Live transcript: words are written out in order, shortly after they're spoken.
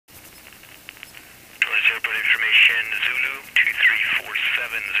Zulu,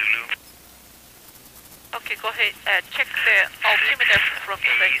 2347 Zulu. Okay, go ahead. Check the altimeter from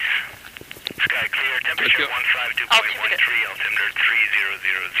the base. Sky clear, temperature 152.13, altimeter 3000.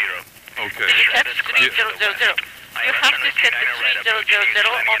 Okay. You have 3000. You have to set the 3000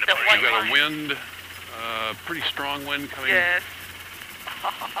 on the white You got line. a wind, pretty strong wind coming. Yes.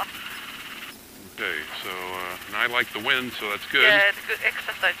 Okay, so, and I like the wind, so that's good. Yeah, it's good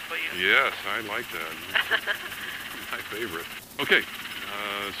exercise for you. Yes, I like that. My favorite. Okay,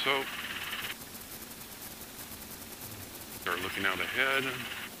 so start looking out ahead.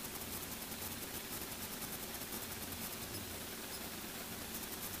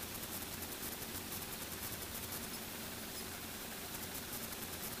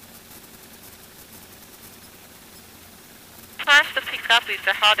 First, the pickup is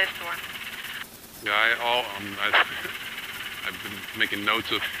the hardest one. Yeah, I've been making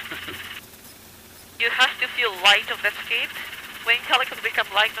notes of. You have to feel light of the skate. When helicopters become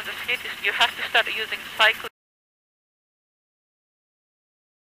light on the skate, you have to start using cycling.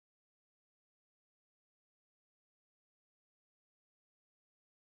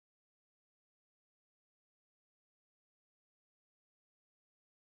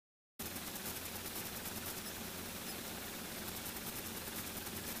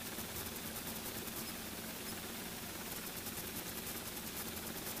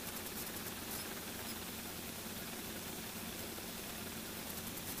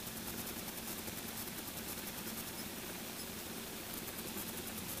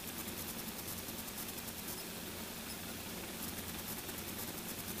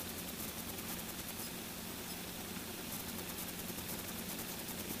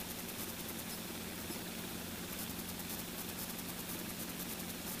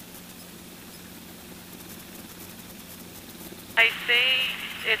 I say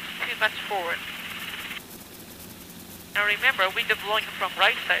it's too much forward. Now remember, wind blowing from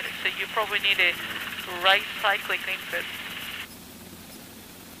right side, so you probably need a right cyclic input.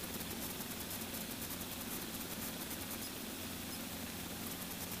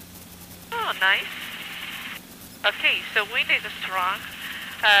 Oh, nice. Okay, so wind is strong.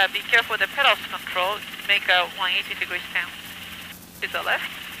 Be careful the pedals control. Make a 180 degrees down. To the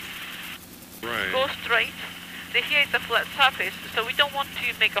left. Right. Go straight. Here is a flat surface, so we don't want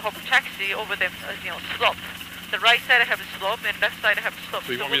to make a hover taxi over the slope. The right side have a slope and left side have a slope.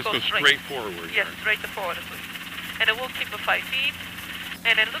 So you want me to go straight forward? Yes, straight forward, please. And it will keep 5 feet.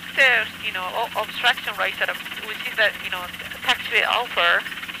 And then look there, obstruction right side. We see that, taxiway alpha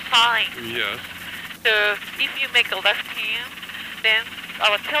sign. Yes. So if you make a left hand, then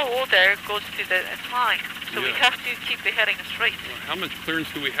our tail order goes to the sign. So we have to keep the heading straight. Well, how much clearance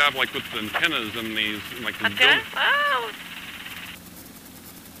do we have, like with the antennas and these, like the antennas? Oh.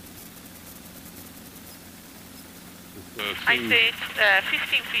 I say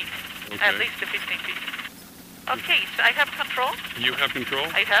 15 feet, okay. At least 15 feet. Okay, so I have control. You have control?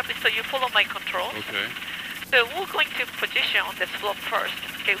 I have, so you follow my control. Okay. So we're going to position on the slope first.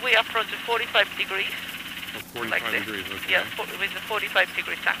 Okay, we approach 45 degrees. Oh, 45 like degrees, okay. Yeah, with a 45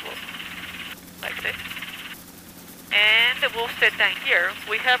 degrees angle. Like this. And we'll set down here.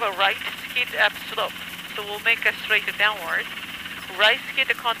 We have a right skid up slope. So we'll make a straight downward. Right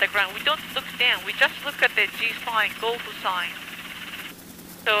skid contact ground. We don't look down. We just look at the G sign, Gulf sign.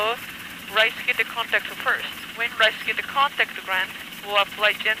 So right skid contact first. When right skid contact ground, we'll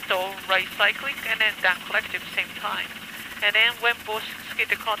apply gentle right cyclic and then down collective same time. And then when both skid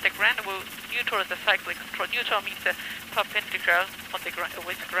contact ground, we'll neutral the cyclic control. Neutral means the perpendicular on the ground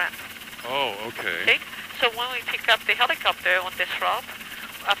with ground. Oh, okay. Okay. So when we pick up the helicopter on the slope,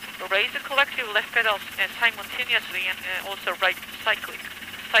 raise the collective left pedal and simultaneously and also right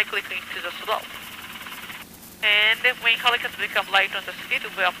cyclically to the slope. And then when helicopter become light on the skid,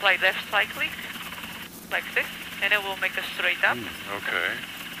 we apply left cyclic like this, and then we'll make a straight up. Okay.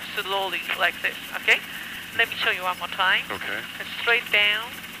 Slowly like this. Okay. Let me show you one more time. Okay. Straight down.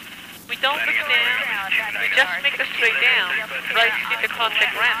 We don't look down, we just make a straight down. Right skid the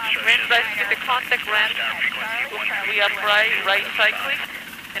contact ramp. When right skid the contact ramp, we apply right cycling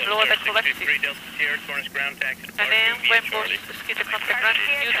and lower the collective. And then when both skid the contact ramp,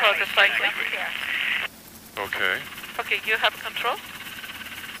 neutral the cycling. Okay. Okay, you have control?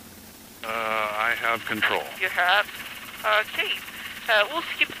 I have control. You have? Okay. We'll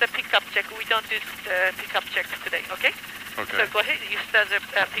skip the pickup check. We don't do the pickup checks today, okay? Okay. So go ahead, you start the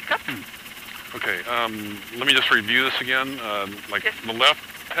pickup. Okay, let me just review this again. Like yes. The left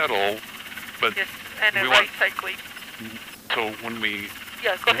pedal, but yes, and then right cycling. So when we...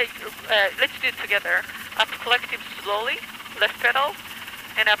 Yeah, go ahead. Let's do it together. Up collective slowly, left pedal,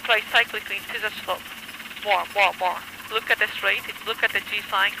 and apply cyclically to the slope. More. Look at the straight, look at the G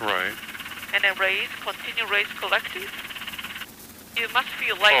sign, Right. and then raise, continue raise collective. You must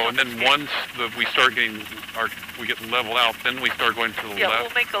feel light. Oh, and then once we start getting we get level out, then we start going to the yeah, left.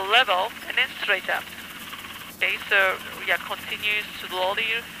 we'll make a level and then straight up. Okay, so yeah, continue slowly.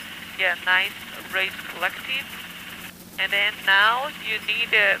 Yeah, nice raise collective. And then now you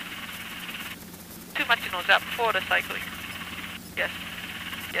need 2 nose up for the cycling. Yes,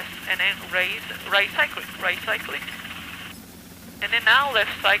 and then raise, right cycling. And then now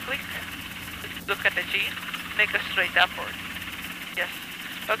left cycling. Look at the G, make a straight upward. Yes.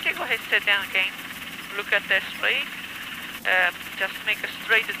 Okay, go ahead, sit down again. Look at the straight. Just make a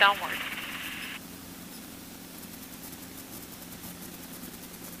straight downward.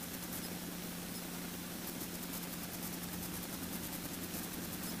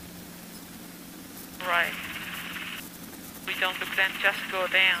 Right. We don't look then, just go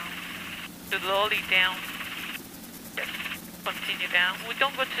down. Slowly down. Yes. Continue down. We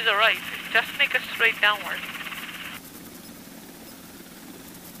don't go to the right. Just make a straight downward.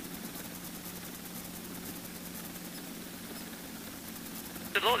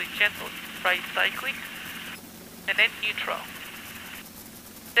 Slowly, gentle, right cycling, and then neutral.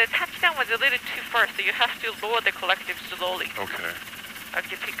 The touchdown was a little too fast, so you have to lower the collective slowly. Okay.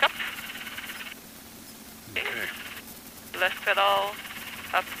 Okay, pick up. Okay. Left pedal,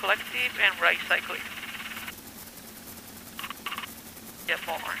 up collective, and right cycling. Yeah,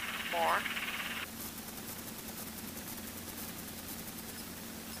 more.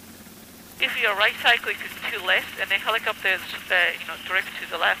 If your right cycling is too less, and then helicopter is, drift to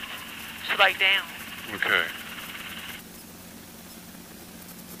the left, slide down. Okay.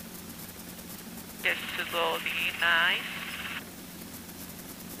 Yes, slowly, nice.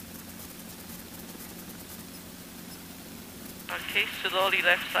 Okay, slowly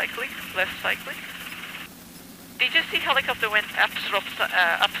left cycling. Did you see helicopter went upslope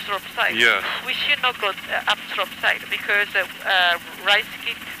side? Yes. We should not go upslope side because right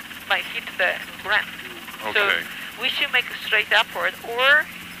skid might hit the ground. Okay. So we should make a straight upward or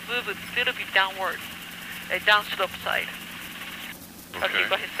move a little bit downward, downslope side. Okay,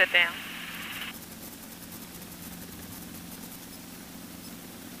 go ahead, sit down.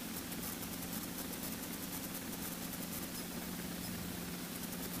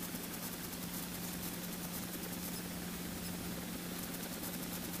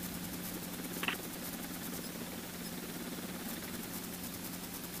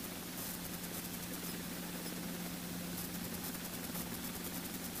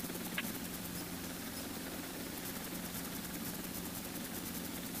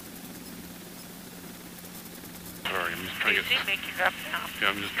 Sorry, I'm just trying to get... making up now. Yeah,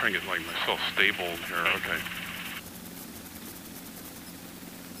 I'm just trying to get myself stable here. Okay.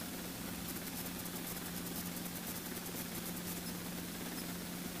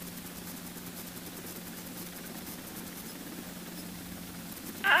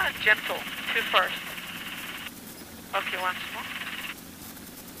 Gentle, too fast. Okay, once more.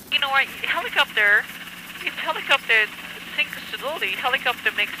 You know what, if helicopter sinks slowly,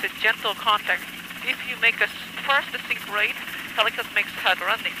 helicopter makes a gentle contact. If you make a first sink rate, helicopter makes hard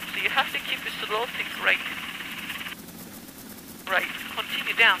landing. So you have to keep a slow sink rate. Right,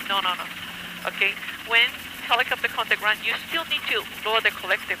 continue down. No. Okay, when helicopter contact run, you still need to lower the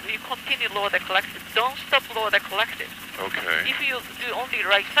collective. You continue lower the collective. Don't stop lower the collective. Okay. If you do only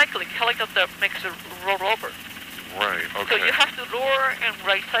right cycling, helicopter makes a roll over. Right, okay. So you have to lower and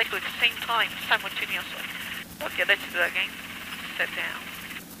right cycle at the same time, simultaneously. Okay, let's do that again. Sit down.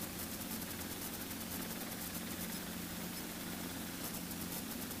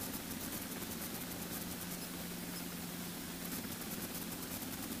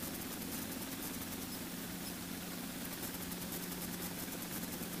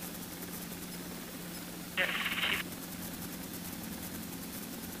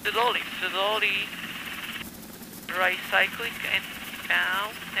 Slowly, right cycling and down,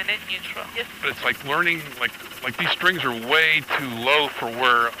 and then neutral. Yes. But it's like learning, like these strings are way too low for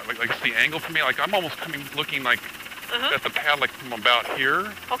where, like it's the angle for me. Like I'm almost looking like at the pad, like from about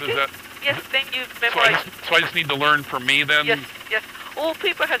here. Okay. Does that? Yes. Then you memorize. So I just need to learn for me then. Yes. All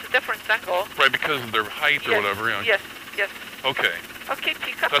people has a different angle. Right, because of their height or whatever. You know. Yes. Okay. Okay,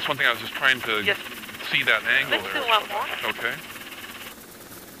 pick up. That's one thing I was just trying to see that angle. Let's there. do one more. Okay.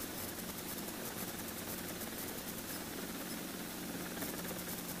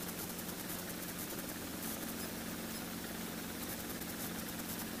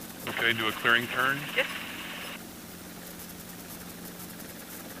 Okay, do a clearing turn. Yes.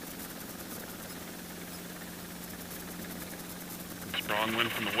 Strong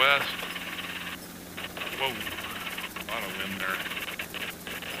wind from the west. Whoa, a lot of wind there.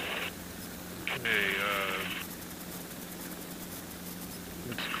 Okay,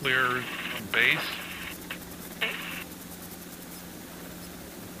 looks clear on base. Okay.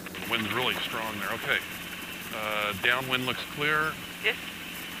 The wind's really strong there. Okay. Downwind looks clear. Yes.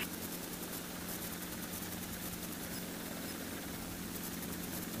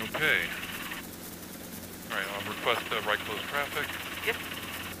 Okay. All right, I'll request right close traffic. Yes.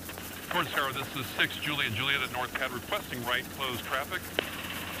 Towards Sarah, this is 6 Juliet at North Pad requesting right close traffic.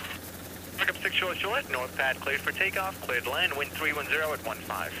 Pickup 6 Juliet, North Pad cleared for takeoff, cleared to land, wind 310 at 15.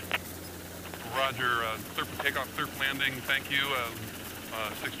 Roger, clear for takeoff, clear for landing, thank you.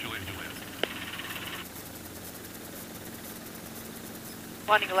 6 Juliet.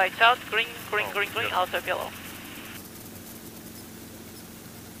 Warning lights out, green, Yes. also yellow.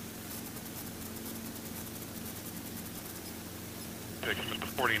 Taking it to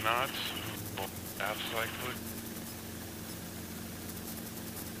 40 knots, half cyclic.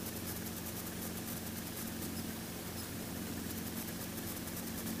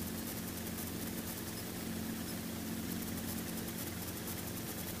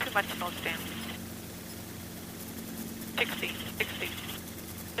 Too much nose down. 60.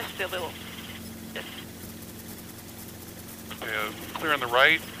 Just a little. Yes. Okay, clear on the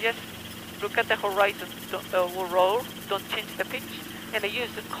right. Yes. Look at the horizon. We'll roll. Don't change the pitch. And I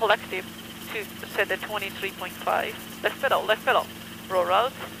use the collective to set the 23.5. Left pedal. Roll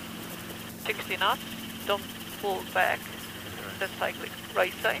out. 60 knots. Don't pull back. Okay. That's cyclic.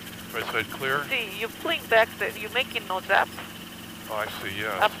 Right side. Right side clear. See, you fling back, you're making nose up. Oh, I see,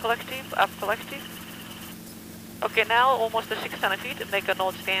 yes. Up collective. Okay, now almost to 600 feet. Make a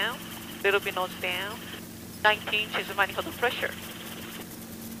nose down. Little bit nose down. 19 inches of manifold pressure.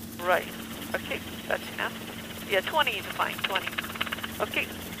 Right. Okay, that's enough. Yeah, 20 is fine, 20. Okay,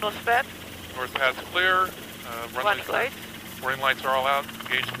 nose pad. North pad's clear. Running lights. Warning lights are all out.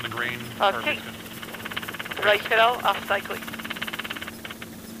 Gauge in the green. Okay. Right pedal, off cycling.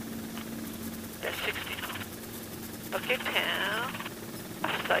 That's 60. Okay, 10.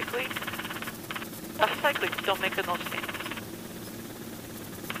 Off cycling. Off cycling, don't make a nose down.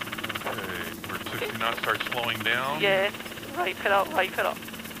 Okay, we're 60 knots, start slowing down. Yes, right pedal.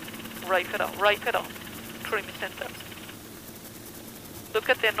 Trim center. Look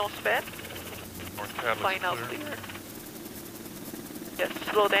at the nose pad. North pad looks Final clear. clear. Yes,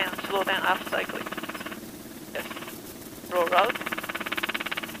 slow down, off cycling. Yes. Roll out.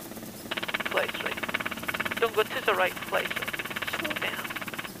 Fly straight. Don't go to the right, fly straight.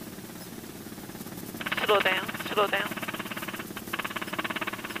 Slow down.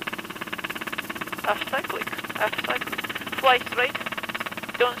 Off cycling. Fly straight.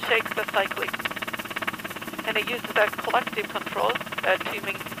 Don't shake the cycling. And I use the collective control to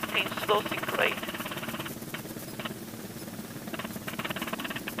maintain slow sync rate.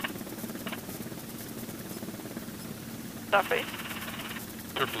 Surface.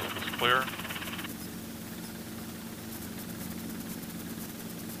 Surface is clear.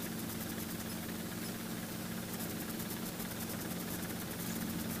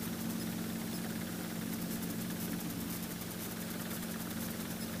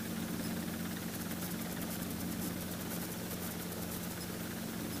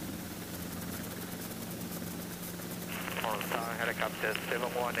 Helicopter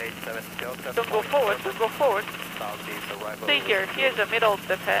 7187 Delta. Don't go forward. Southeast arrival. Stay here. Here's the middle of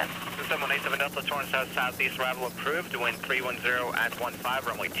the pad. 7187 Delta, Torrance South, Southeast arrival approved. Wind 310 at 15,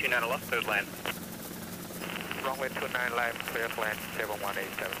 runway 29 left, cleared land. Runway 29 left, clear land,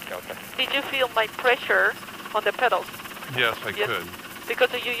 7187 Delta. Did you feel my pressure on the pedals? Yes, I could. Because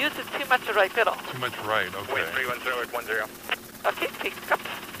you used too much right pedal. Too much right, okay. Wind 310 at 10. Okay, pick up.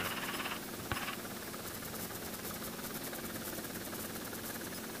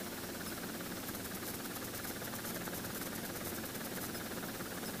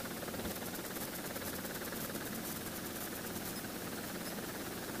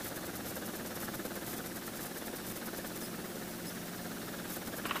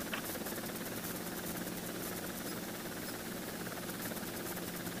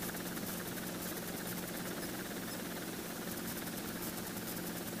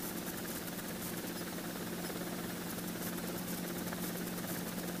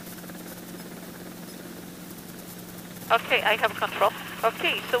 Okay, I have control.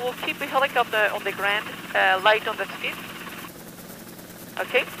 Okay, so we'll keep the helicopter on the ground, light on the skid.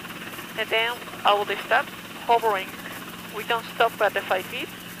 Okay, and then I will stop hovering. We don't stop at the 5 feet.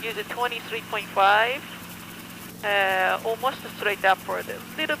 Use a 23.5, almost straight upward, a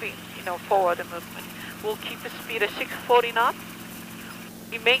little bit, forward movement. We'll keep the speed at 640 knots.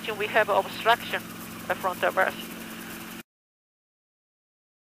 Imagine we have obstruction the front of us.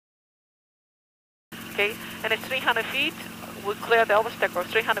 Okay, and at 300 feet, we clear the obstacle.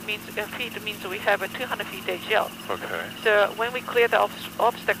 300 feet means we have a 200 feet AGL. Okay. So when we clear the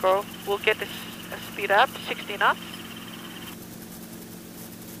obstacle, we'll get the speed up, 60 knots,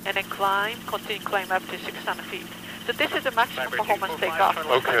 and then continue climb up to 600 feet. So this is a maximum performance takeoff.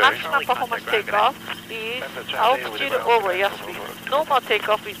 Okay. Maximum performance takeoff is altitude over airspeed. Normal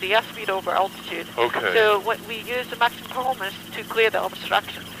takeoff is the airspeed over altitude. Okay. So when we use the maximum performance to clear the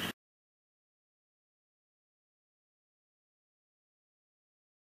obstruction.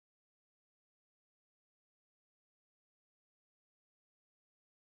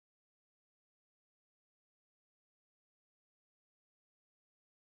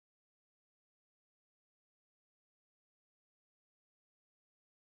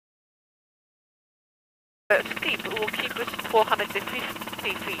 Steep, we'll keep it 450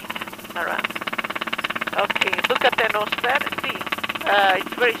 feet around. Okay, look at the nose pad, see,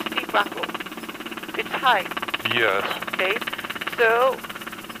 it's very steep angle. It's high. Yes. Okay, so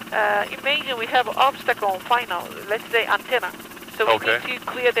imagine we have an obstacle on final, let's say antenna. So we need to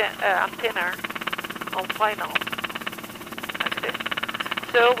clear the antenna on final, like this.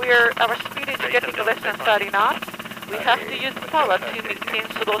 So our speed is getting less than 30 knots. We have to use power to maintain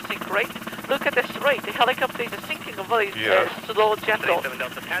slow sink rate. Look at this rate. The helicopter is sinking very slow, gentle.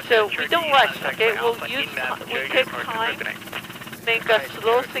 So we don't rush. Okay, we take time, make a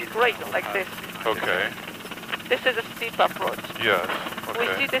slow sink rate like this. Okay. This is a steep approach. Yes. Okay. We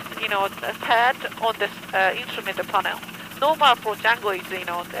see this, a pad on this instrument panel. Normal approach angle is,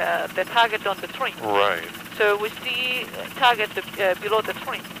 the target on the trim. Right. So we see target below the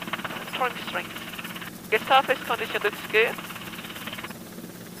trim strings. The surface condition looks good.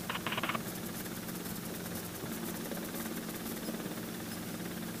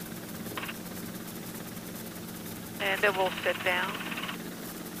 And then we'll sit down.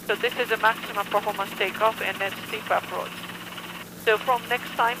 So this is a maximum performance takeoff and then steep approach. So from next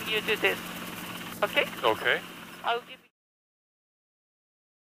time you do this. Okay? Okay. I'll give you